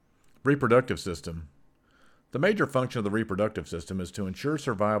Reproductive system. The major function of the reproductive system is to ensure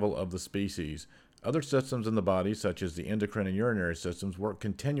survival of the species. Other systems in the body, such as the endocrine and urinary systems, work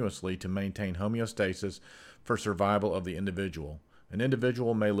continuously to maintain homeostasis for survival of the individual. An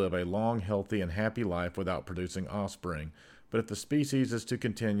individual may live a long, healthy, and happy life without producing offspring, but if the species is to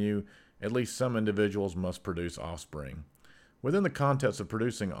continue, at least some individuals must produce offspring. Within the context of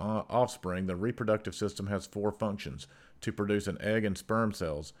producing offspring, the reproductive system has four functions: to produce an egg and sperm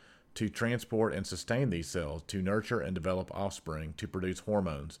cells, to transport and sustain these cells, to nurture and develop offspring, to produce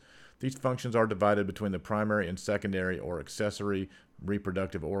hormones. These functions are divided between the primary and secondary or accessory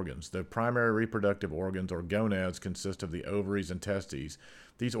reproductive organs. The primary reproductive organs or gonads consist of the ovaries and testes.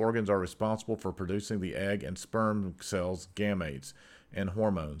 These organs are responsible for producing the egg and sperm cells, gametes, and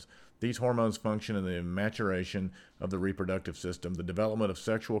hormones. These hormones function in the maturation of the reproductive system, the development of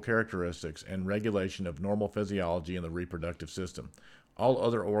sexual characteristics, and regulation of normal physiology in the reproductive system. All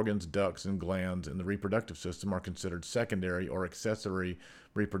other organs, ducts, and glands in the reproductive system are considered secondary or accessory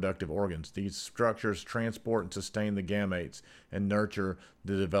reproductive organs. These structures transport and sustain the gametes and nurture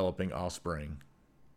the developing offspring.